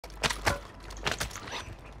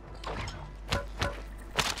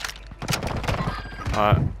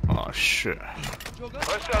Alright. Oh shit.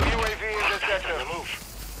 Hostile UAV in the sector. Move.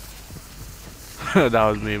 That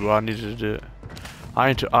was me, bro. I needed to do it.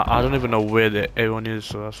 I don't even know where everyone is,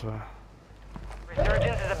 so that's why.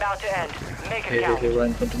 Resurgence is about to end. Make it count. Hey, right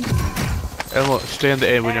in front of me. Everyone, stay in the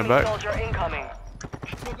air when you're Enemy back. soldier incoming.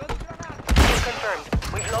 Kill confirmed.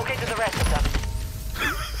 We've located the rest of them.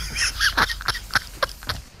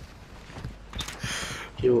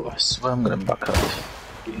 Yo, I swear I'm gonna back up.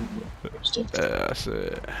 That's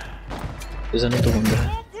it. There's another one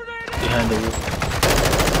there. Behind the wall.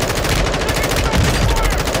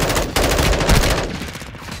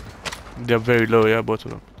 They're very low, yeah, both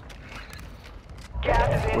of them.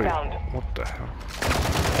 Gas is Wait, inbound. what the hell?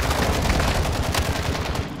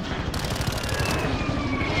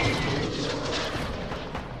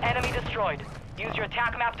 Enemy destroyed. Use your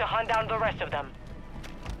attack map to hunt down the rest of them.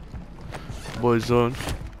 Boy zone.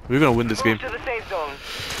 We're gonna win this game. Move to the safe zone.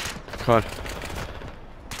 Come on.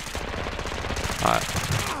 Alright.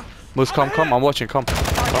 Moose, come. I'm watching, come.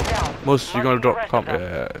 Moose, you're gonna drop. Come.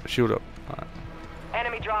 Yeah, shield up. Alright.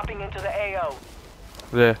 Enemy dropping into the AO.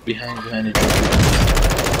 There. Behind it.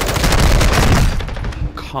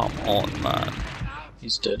 Come on, man.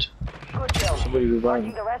 He's dead. Good kill. Somebody revive Marking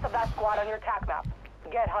him. the rest of that squad on your attack map.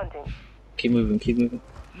 Get hunting. Keep moving.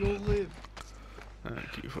 You'll live.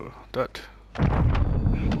 Thank you for that.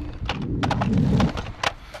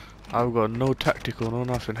 I've got no tactical, no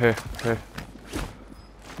nothing. Here.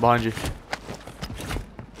 Behind you.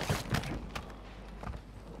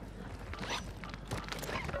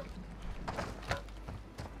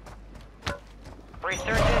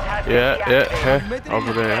 Resurgence has been Yeah, deactivated. here.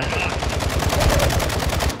 Over there.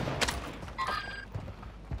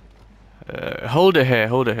 Hold it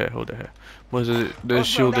here. Was it the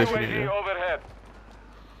shield if you need UAV it? overhead.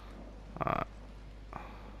 Alright.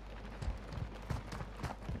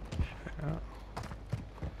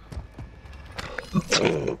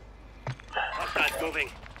 Hostile moving.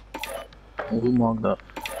 Who marked that?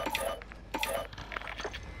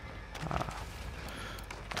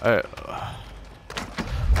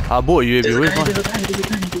 I bought you if you with There's a mine. guy.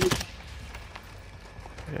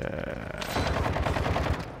 Yeah.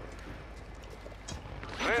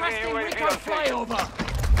 Friendly UAV on station. Flyover.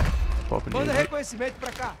 Popping Manda you. reconhecimento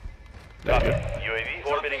pra cá. There you go. UAV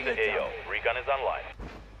orbiting the AO. Recon is online.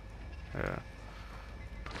 Yeah.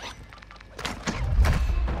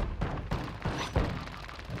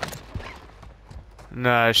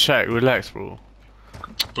 Nah, Shaq, relax, bro.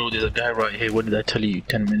 Bro, there's a guy right here. What did I tell you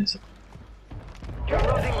 10 minutes ago? You're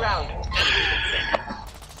losing round.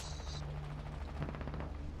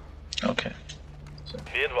 Okay.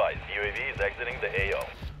 Be advised, UAV is exiting the AO.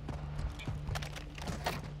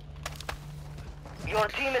 Your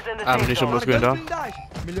team is in the safe Ammunition zone. was going down. blindagem.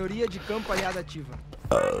 Melhoria de campo aliada ativa.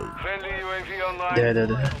 Friendly UAV online. There.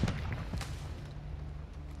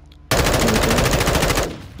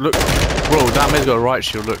 Look, bro, that man's got a right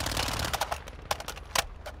shield, look.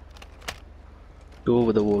 Go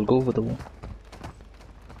over the wall.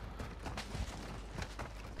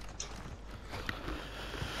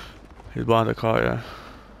 He's behind the car, yeah.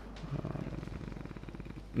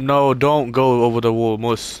 No, don't go over the wall,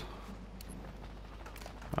 Moose.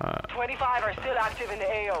 25 are still active in the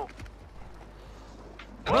AO.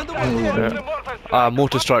 Manda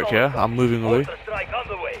Mortar strike, yeah? I'm moving away. Mortar strike on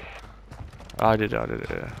the way. I did it,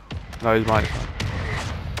 yeah. No, he's mine.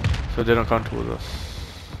 So they don't come towards us.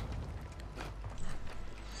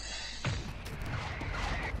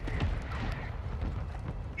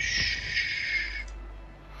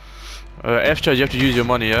 F-charge, you have to use your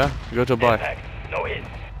money, yeah? You go to buy. Impact. No hit.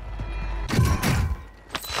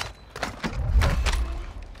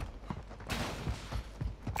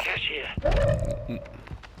 Cash here.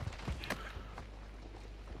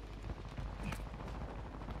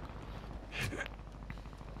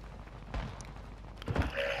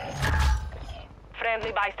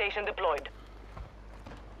 Friendly buy station deployed.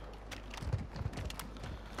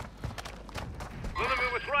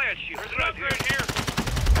 Moving with riot shield. There's an upgrade here.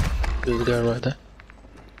 There's a guy right there.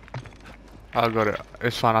 I got it.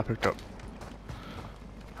 It's fine, I picked up.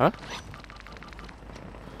 Huh?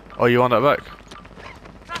 Oh, you want that back?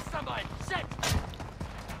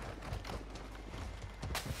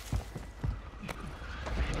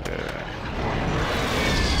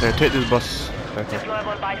 Yeah, take this bus. Okay.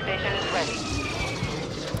 Deployable buy station is ready.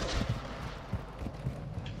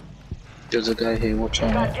 There's a guy here. Watch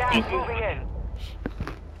out. Got gas moving in.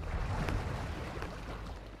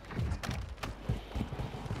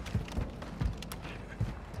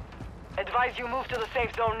 Advise you move to the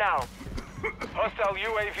safe zone now. Hostile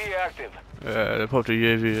UAV active. Yeah, they popped a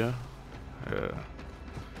UAV, yeah? Yeah.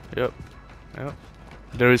 Yep.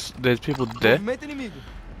 There's people there. Movimento inimigo.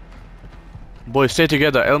 Boys, stay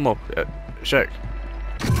together. Elmo, check.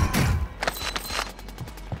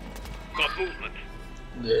 Got movement.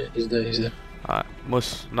 Yeah, he's there. Alright,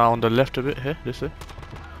 must now on the left a bit here. This way.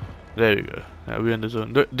 There you go. Yeah, we're in the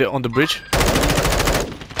zone. They're on the bridge.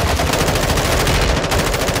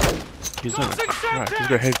 He's on it. Right, he's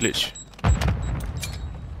got a head glitch.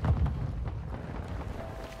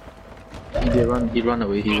 He ran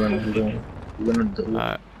away. He went on the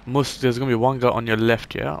Alright, there's gonna be one guy on your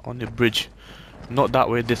left, yeah, on the bridge. Not that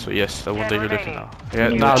way, this way. Yes, the one that you're looking at. Yeah,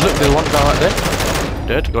 now look, there's one guy right there.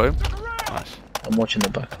 Dead, got him. Nice. I'm watching the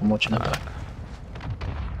back.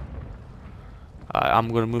 Alright, I'm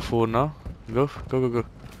gonna move forward now. Go. Gas Go.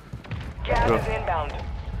 is inbound.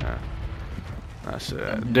 That's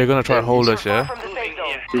they're gonna try to hold us, yeah. From the safe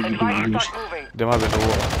zone. Advise you start moving. They might be in the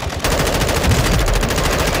water.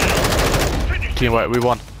 Team white, we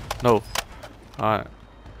won. No. Alright.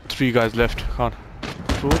 3 guys left. Come on.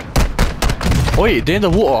 Forward. Oh wait, they're in the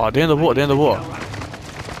water.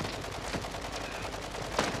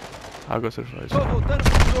 I got surprised. Tô voltando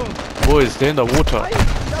pro jogo. Boys, they're in the water. Aí,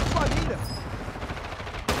 cuidado com a família.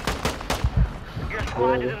 Your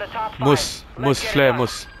squad is in the top 5. Mus, Let's get it flare, done.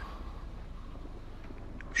 mus.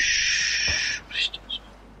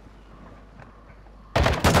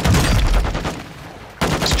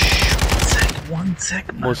 One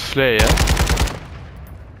sec, man. Mus flare, yeah.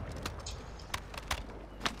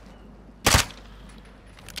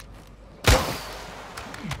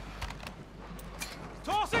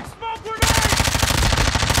 Tossing smoke grenade!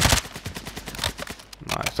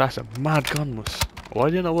 Nice, that's a mad gun, mus. Why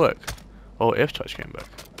didn't it work? Oh, F-charge came back.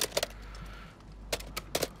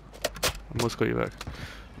 Mus got you back.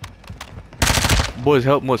 Boys,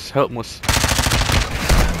 help mus. Bro,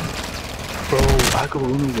 I got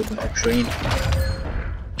run over by a train.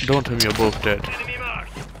 Don't tell me you're both dead. Enemy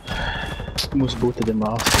marked. Almost both of them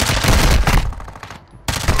are off.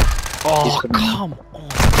 Oh, coming in. come on.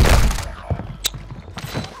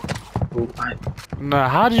 Bro, Nah,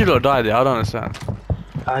 how did you not die there? I don't understand.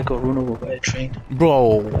 I got run over by a train.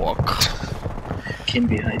 Bro, Came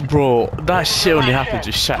behind. bro, that shit only happened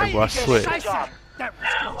to Shaq, bro, I swear. Good job.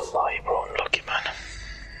 Wallahi, bro, unlucky, man.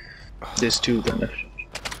 There's 2 of them left.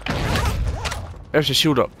 Extra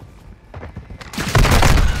shield up.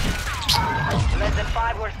 Less than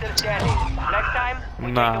 5 were still standing. Next time,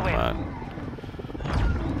 we Nah, take the win. man.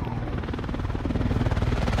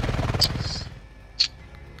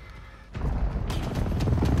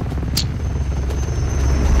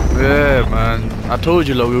 Yeah, man. I told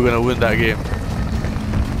you, we were gonna win that game.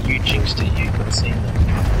 You jinxed it, you got seen that.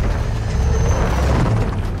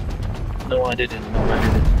 No, I didn't.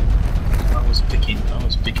 I was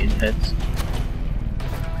picking heads.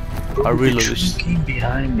 Bro, I reloaded. The train came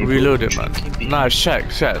behind me. Reload it, The man. train came Nah, behind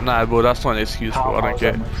Shaq, nah, bro, that's not an excuse, bro. I don't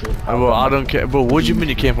care. How Bro, I am don't care. Bro, what do you mean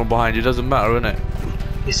you came from behind you? It doesn't matter, innit?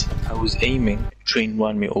 Listen, I was aiming. Train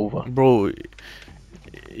ran me over. Bro,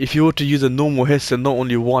 if you were to use a normal headset, not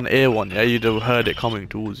only one air one, yeah, you'd have heard it coming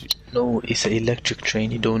towards you. No, it's an electric train.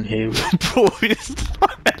 You don't hear it. Bro, it's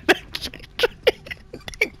not an electric train.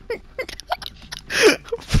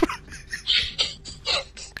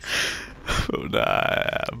 Bro,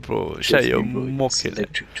 nah, bro, shut your Bro, it's mocking.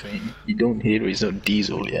 electric train. You don't hear it. It's not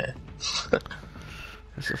diesel, yeah.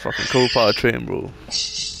 It's a fucking coal-powered train, bro.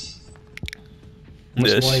 That's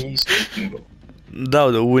Yes. why he's speaking, bro. That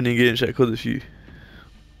was a winning game, Shaq, because of you.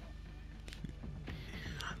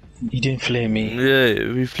 He didn't flare me.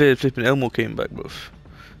 Yeah, we played flipping Elmo came back, bro.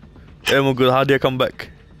 Elmo good, how did I come back?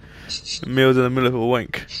 Me was in the middle of a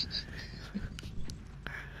wank.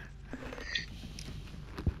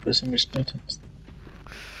 Put some respect.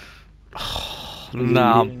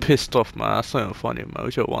 Nah, I'm pissed off, man. That's not even funny, man.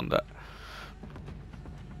 We should have won that.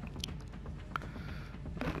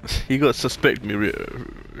 You gotta suspect me,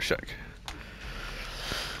 Shaq.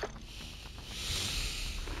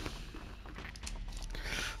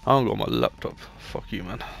 I don't got my laptop. Fuck you,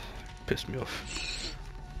 man. Pissed me off.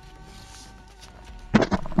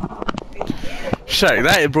 Shaq,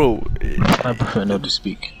 that, bro. I prefer not to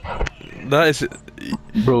speak. That is.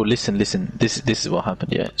 Bro, listen. This is what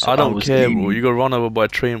happened, yeah. So I don't was care, bro. aiming- You got run over by a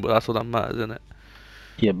train, but that's what that matters, isn't it?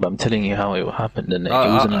 Yeah, but I'm telling you how it happened, and it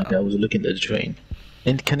wasn't like I was looking at the train.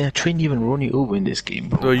 And can a train even run you over in this game,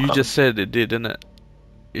 bro? No, you just said it did, didn't it?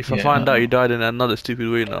 If I Yeah. find out you died in another stupid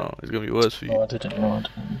way now, it's gonna be worse for you. No, I didn't know.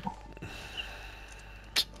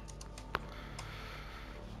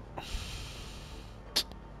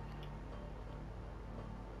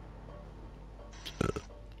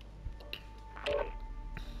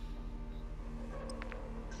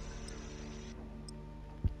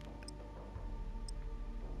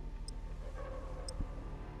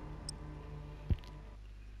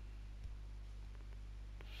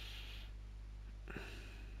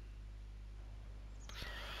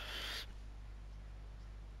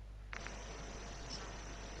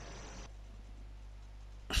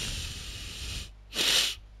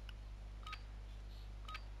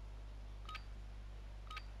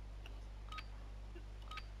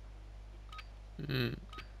 Mm.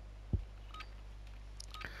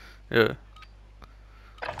 Yeah.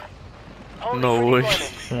 Holding No for way.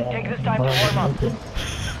 deployment. Take this time to warm up.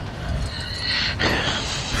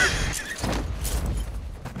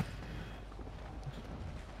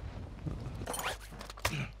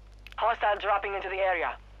 Hostile dropping into the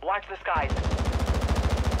area. Watch the skies.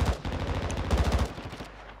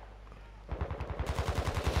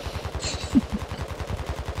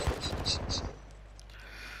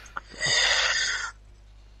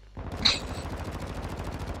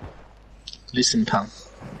 Listen, pal.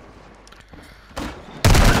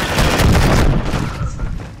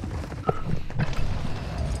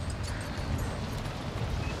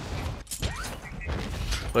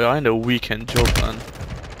 Well, I ain't a weekend job, man.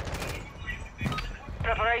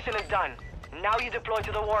 Preparation is done. Now you deploy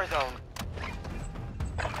to the war zone.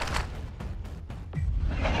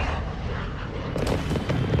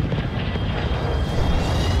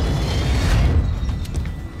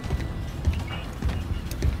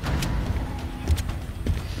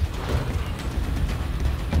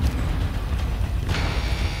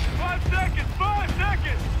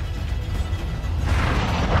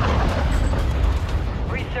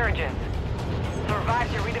 Resurgence. Survive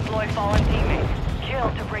to redeploy fallen teammates.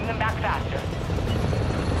 Kill to bring them back faster.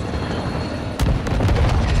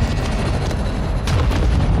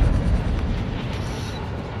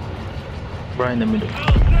 Right in the middle.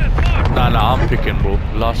 Nah, I'm picking, bro.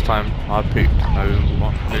 Last time I picked.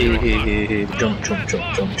 Hey, jump.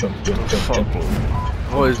 Fuck, bro.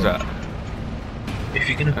 What is that? If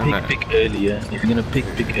you're gonna pick earlier. If you're gonna pick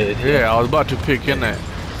earlier. Yeah, I was about to pick, innit?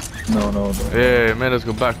 No. Yeah, man, let's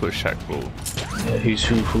go backwards, Shaq, bro. Yeah, whose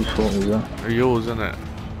fault was that? Yours, innit?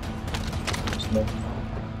 No.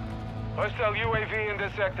 Hostile UAV in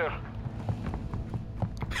this sector.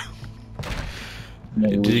 No,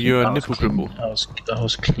 it Did wasn't. you I a was nipple cleaning- cripple? I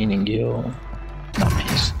was cleaning your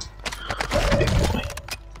nappies. Big boy.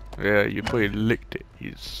 Yeah, you probably licked it,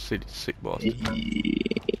 you silly sick bastard.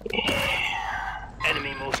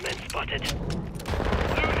 Enemy movement spotted.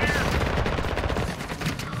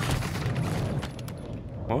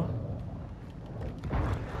 What?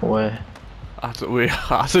 Where? I thought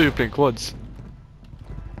you were playing quads.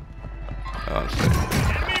 Oh, sorry.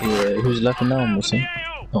 Yeah, who's laughing now, Musi?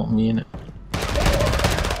 Not me, innit?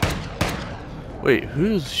 Wait,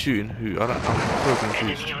 who's shooting who? I'm so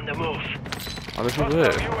confused. Enemy on the move. Are they from Hostile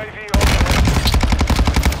there? UAV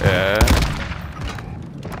Yeah.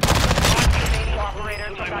 Remaining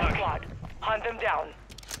operators on that squad. Hunt them down.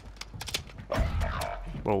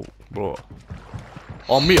 Bro.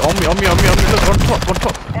 On me, look, on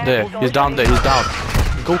top. There, he's down there, he's down.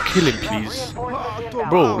 Go kill him, please. Reinforcements inbound.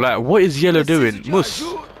 Bro, like, what is yellow doing? Mus.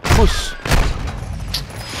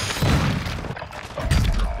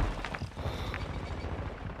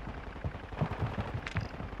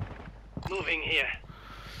 Moving here.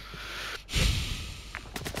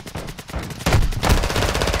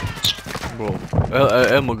 Bro,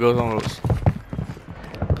 Elmo goes on us.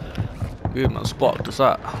 Good man, spot, what's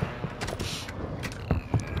that?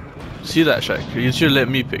 See that, Shaq? You should let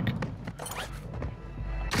me pick. Your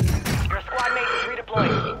squad mate is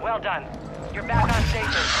redeploying. Well done. You're back on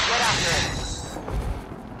station. Get after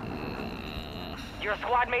it. Your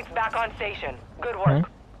squad mate's back on station. Good work.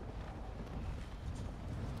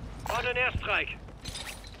 On an airstrike.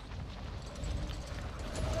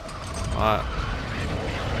 Alright.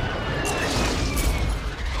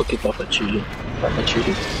 Fuck it, Papa Chili.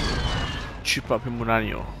 Chupa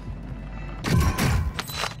Pimunano.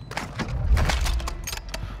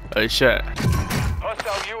 Hey, Shaq.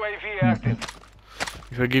 Hostile UAV active.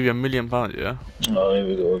 If I give you £1 million, yeah? Oh, here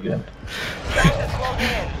we go again.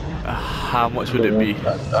 How much would it be?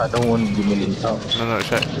 I don't want the £1 million. No,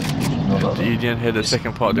 Shaq. No. You didn't hear the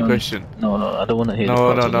second part of the question. No, I don't want to hear the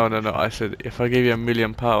No. part of it. I said, if I gave you £1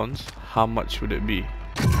 million, how much would it be?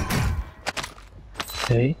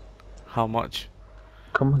 Hey, How much?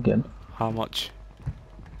 come again. How much?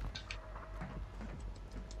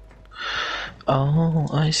 Oh,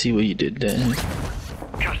 I see what you did there.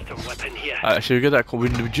 Custom weapon here. Actually, we get that. Do you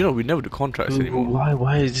know we never do contracts anymore?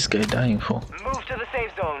 Why is this guy dying for? Move to the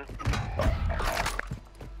safe zone.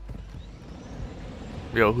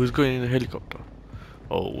 Yo, who's going in the helicopter?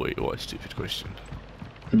 Oh wait, what a stupid question.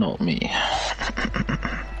 Not me.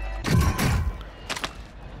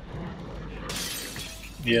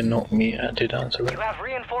 Yeah, not me. I did answer it. You have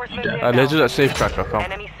reinforcements Yeah. inbound. Let's do that safe tracker, come.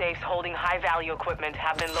 Enemy safes holding high-value equipment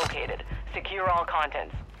have been located. Secure all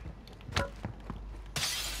contents.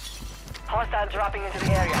 Hostile dropping into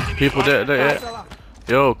the area. People there, yeah.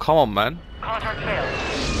 Yo, come on, man. Contract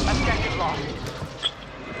failed. Objective lost.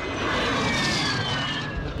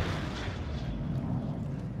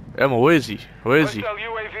 Emma, where is he? Where is he? Hostile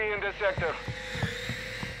UAV in this sector.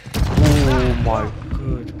 Oh my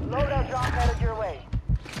god. Loadout drop headed your way.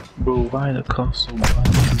 Bro, why the castle? Why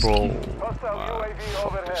Bro. Hostile UAV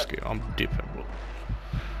Fuck this overhead. game. I'm dipping, bro.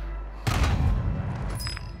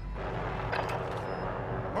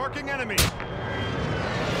 Marking enemy.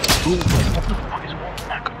 Ooh, what the fuck is wrong with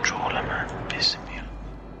my controller, man? Pissing me off.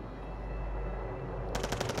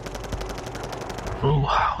 Bro,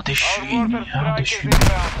 how they Our shooting me? mortar How they strike is shooting me?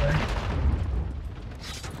 inbound.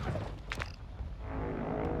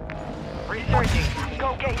 Resurging.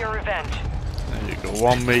 Go get your revenge. There you go.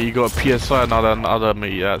 One mate, you got a PSI, another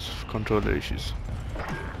mate, that's controller issues.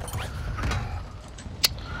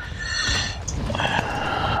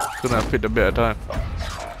 Couldn't have picked a better time.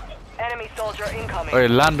 Enemy soldier incoming. Hey,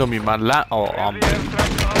 land on me, man. Land. Oh, Heavy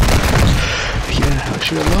airstrike on. Yeah, I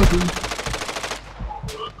should have loved him.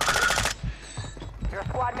 Your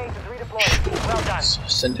squad mate is redeployed. Well done. So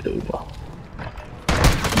send it over.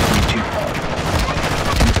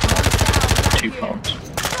 £2.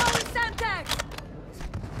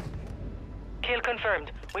 Kill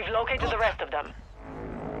confirmed. We've located the rest of them.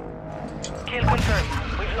 Kill confirmed.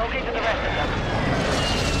 We've located the rest of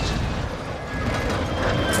them.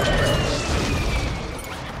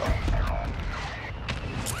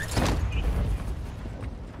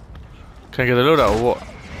 Can I get a loadout or what?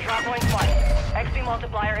 Drop point flight. XP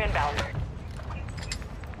multiplier inbound.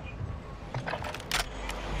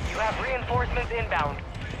 You have reinforcements inbound.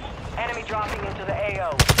 Enemy dropping into the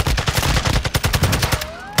AO.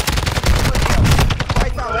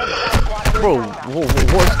 Bro,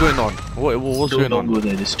 what's going on? What's going Don't on? go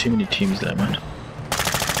there, there's too many teams there, man.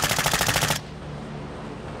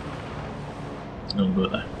 Don't go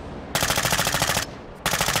there.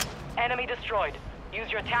 Enemy destroyed. Use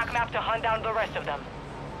your attack map to hunt down the rest of them.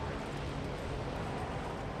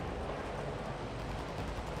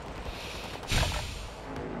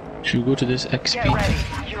 Should we go to this Get XP?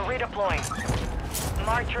 ready. You're redeploying.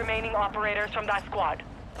 March remaining operators from that squad.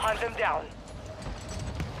 Hunt them down.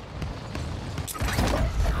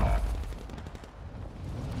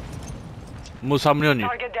 Mus, how many on you?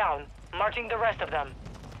 Target down. Marching the rest of them.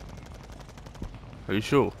 Are you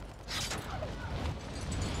sure?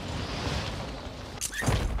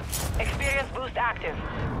 Experience boost active.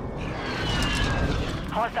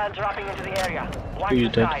 Hostile dropping into the area. Watch you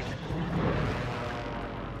the dead? skies.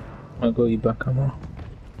 I'll go you back, ammo.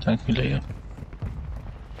 Thank you later.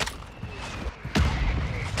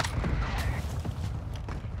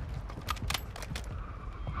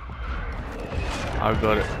 I've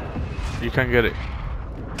got it. You can get it.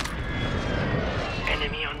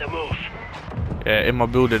 Enemy on the move. Yeah, in my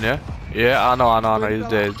building, yeah? Yeah, I know, he's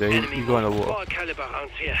there, he's there. Enemy He's going to movement. water. All caliber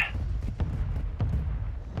rounds here.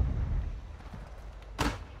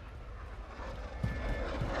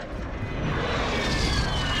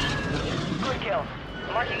 Good kill.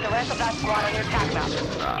 Marking the rest of that squad on your attack map.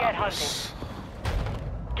 Get hunting.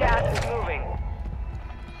 Gas is moving.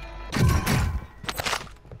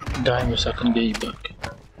 Die me so I can get you back.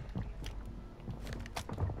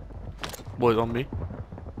 Boys on me.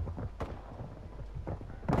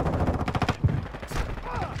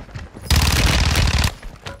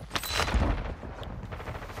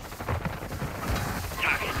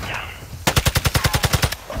 Target down.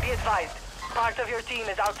 Be advised. Part of your team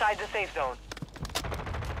is outside the safe zone.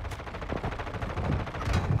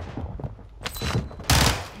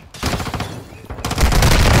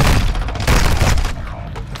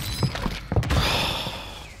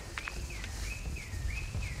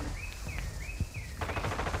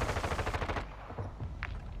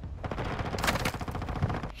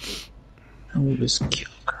 I always kill.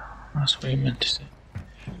 That's what you meant to say.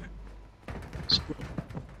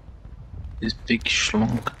 This big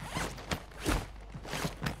schlong.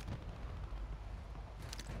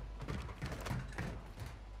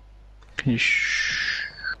 Can you shh?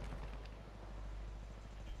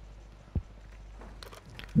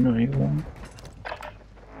 No, you won't.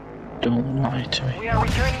 Don't lie to me. We are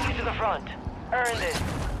returning you to the front. Earn this.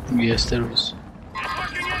 Yes, there is.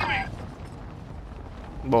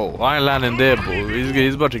 Bro, I ain't landing there, bro.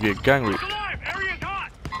 He's about to get gang raped.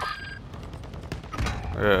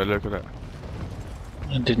 Yeah, look at that.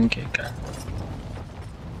 I didn't get gun.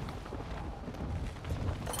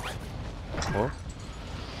 What?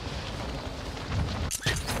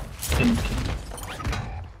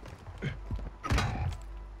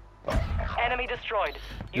 Enemy destroyed.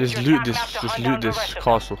 Use Just your loot attack map to this hunt down the rest of them.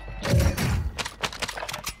 castle.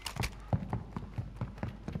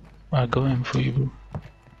 I'll go in for you, bro.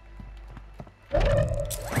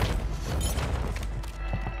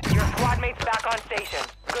 Your squad mates back on station.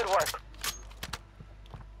 Good work.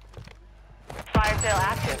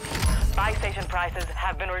 prices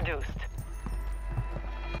have been reduced.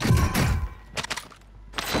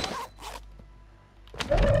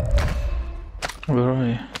 Where are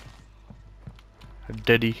you? A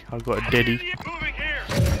daddy. I got a daddy. Moving here.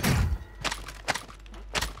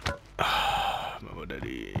 Remember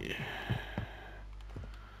daddy.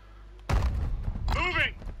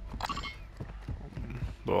 Moving.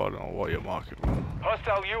 Bro, I don't know what you're marking, bro.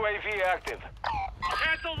 Hostile UAV active.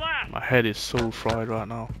 Cancel last. My head is so fried right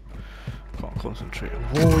now. Can't concentrate.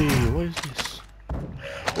 Boy, what is this?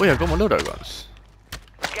 Oh yeah, I got my loadout guns.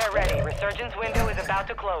 Get ready. Resurgence window is about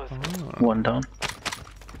to close. One down.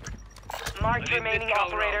 Mark remaining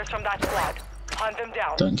operators from that squad. Hunt them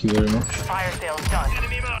down. Thank you very much. Fire sales done.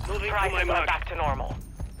 Enemy mark. Moving to my Prices are mark. back to normal.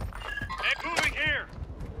 And moving here.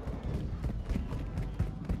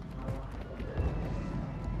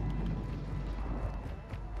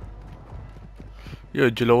 Yo,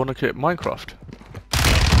 Jill, I wanna clip Minecraft.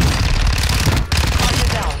 Hunt them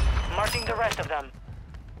down. Marking the rest of them.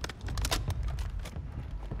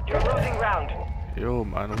 You're losing round. Yo,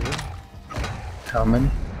 man. How many?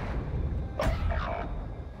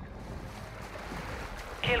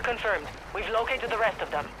 Kill confirmed. We've located the rest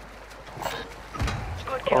of them.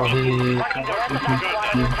 Good kill. Oh, hey, Marking the rest of that squad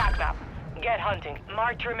on your attack map. Get hunting.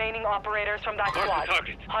 Marked remaining operators from that Mark the squad.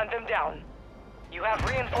 target. Hunt them down. You have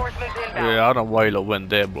reinforcements inbound. Yeah, I don't know why you lot went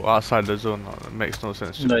there, bro. Outside the zone, it makes no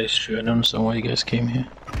sense. That is true. I don't understand why you guys came here.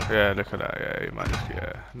 Yeah, look at that. Yeah, you might just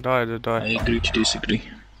die, I die. agree to disagree.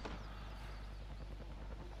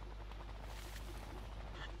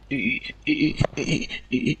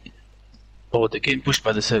 Oh, they're getting pushed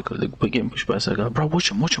by the circle. They're getting pushed by the circle. Bro, watch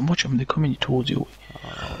them. They're coming towards you.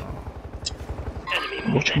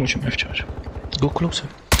 Enemy Watch them, F charge. Go closer.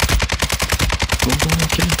 Go,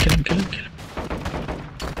 kill him. Kill confirmed.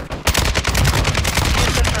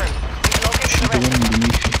 We've located Shoot the the rest one of them.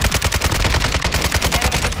 underneath you.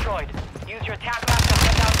 Enemy destroyed. Use your attack map to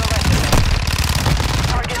hunt down the rest of them.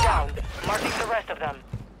 Target down. Marking the rest of them.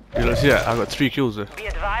 You know, see that? I got 3 kills there. Be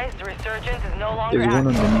advised, the resurgence is no longer There's one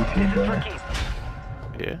active. underneath you, This is bro. for keeps.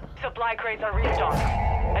 Yeah. Supply crates are restocked.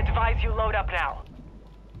 Advise you load up now.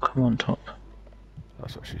 Come on, top.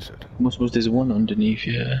 That's what she said. Suppose there's one underneath,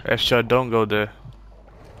 yeah. F charge, don't go there.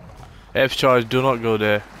 F charge, do not go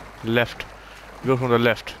there. Left. Go from the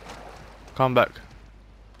left. Come back.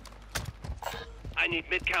 I need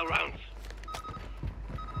mid-cal rounds.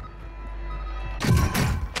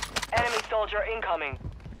 Enemy soldier incoming.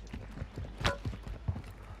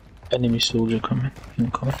 Enemy soldier coming.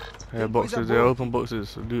 Incoming. Yeah, boxes there. Open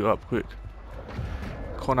boxes. Loot up quick.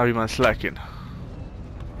 Can't have you man slacking.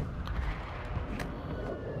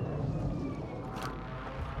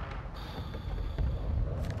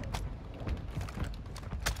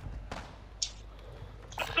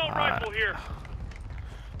 Assault rifle here.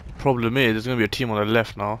 Problem is, there's gonna be a team on the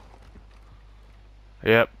left now.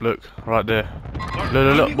 Yep, look, right there.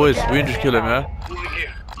 Look, boys, we need to kill him, yeah? Moving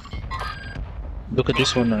here. Look at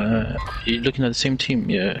this one. You're looking at the same team,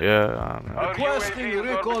 yeah. Yeah, Our UAV is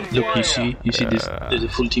orbiting the Look, area. you see this? There's a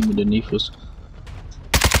full team underneath us.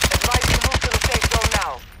 Advise you move to the safe zone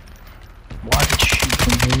now. Why did you shoot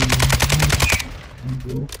from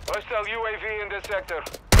here? Hostile UAV in this sector.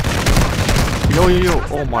 Yo,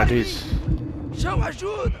 oh my days.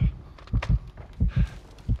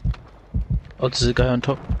 Oh, there's a guy on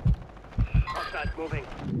top. Hostile moving.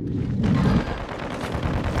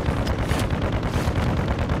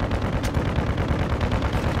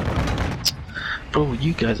 Bro,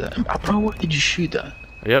 you guys are... Bro, why did you shoot that?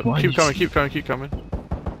 Yep, Why keep you coming, see- keep coming.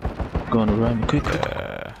 Go on around me, quick.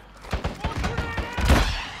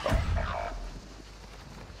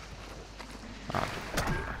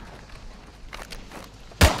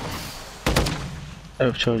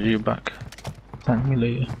 I'll charge you back. Thank me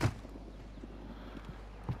later.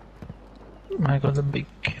 I got the big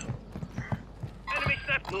kill. Enemy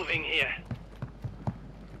step moving here.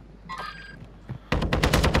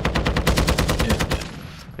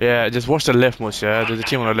 Yeah, just watch the left, Mus, yeah? There's a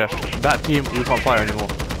team on the left. That team, we can't fire anymore.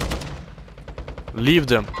 Leave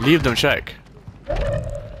them, check.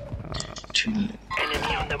 Too late.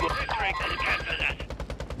 Enemy on the move. Strike and cancel that.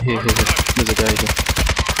 Here. There's a guy here.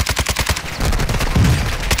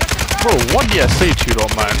 Bro, what did I say to you,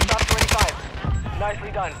 though, man? Top 25.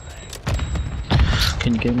 Nicely done.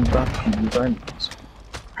 Can you get me back? Can you revive me?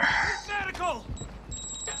 Medical.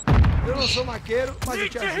 Eu não sou maqueiro, mas eu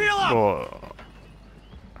Need te to ajudo. heal up. Bro,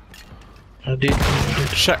 I did.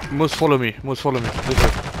 check, Mus, follow me. This way.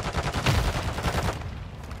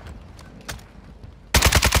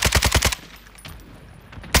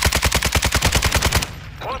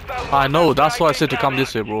 I know, that's why I said to come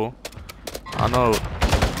this way, bro. I know.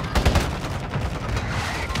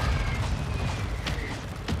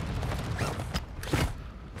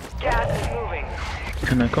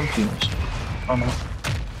 Can I come to you? Oh no.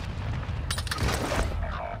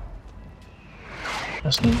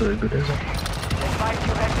 That's not very good, is it? Advise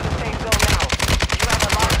you head to the safe zone now. You have a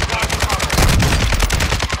large squad to conquer.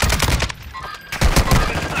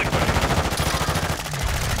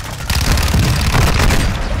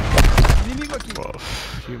 Inimigo aqui. Bro,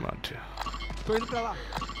 you man too. Tô indo pra lá.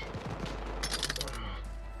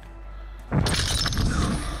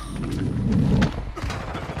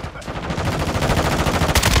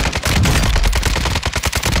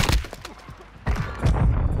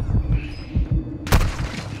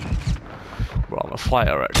 Bro, I'm a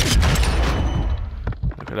fighter actually.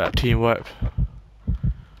 Look at that teamwork.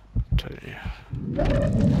 I'm telling you.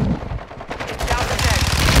 It's down to 10.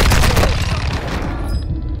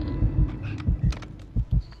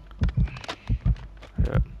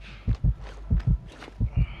 Yeah.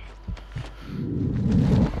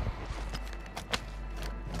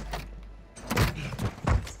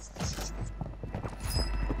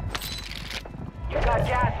 You got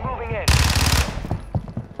gas moving in.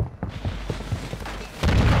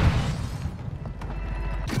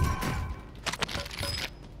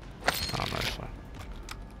 Oh, no, it's fine.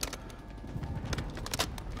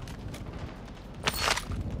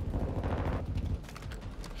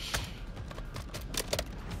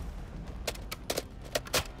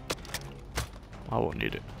 I won't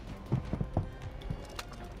need it.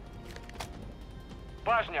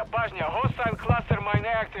 Bajnia, hostile cluster mine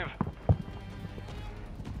active.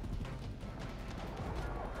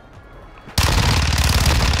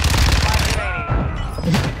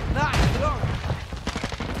 Nice, droga.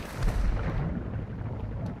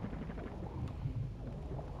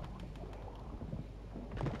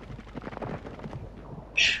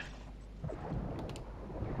 Shh.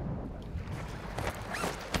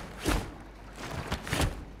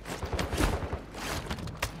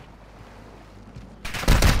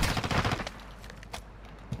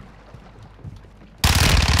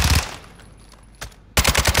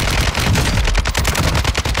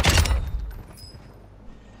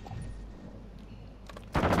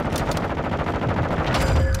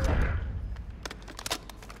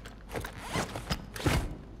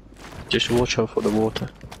 Just watch out for the water.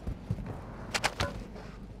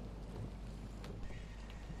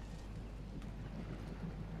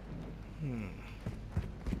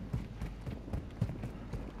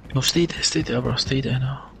 No, stay there, bro. Stay there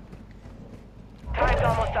now. Time's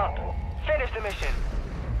almost up. Finish the mission.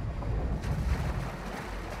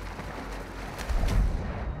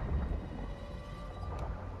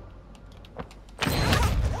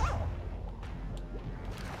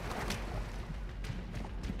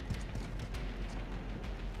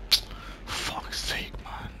 Fuck's sake,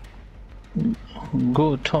 man.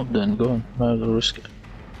 Go top then. Go on. Might as well risk it.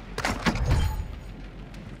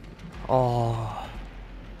 Oh.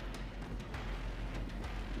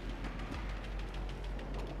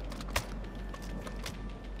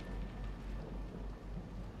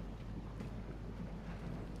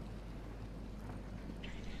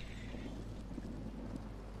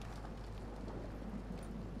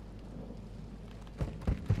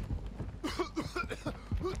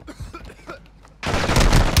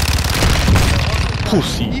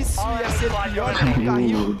 Pussy. Isso ia ser pior que um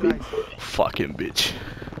carrinho por trás. Fucking bitch.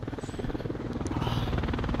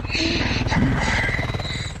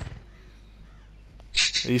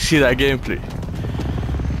 You see that gameplay?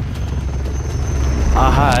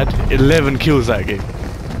 I had 11 kills that game.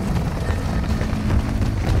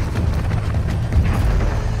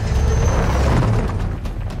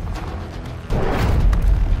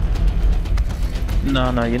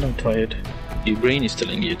 No, you're not tired. Your brain is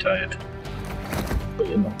telling you you're tired. But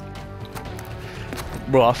you're not.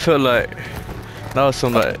 Bro, I felt like that was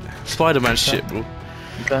some like Spider-Man shit, bro. You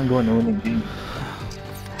can't go in a winning game.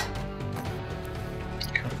 You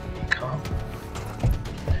can't.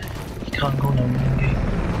 You can't go in a winning game.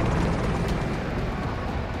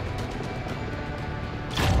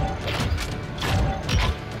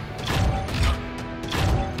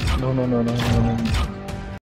 No.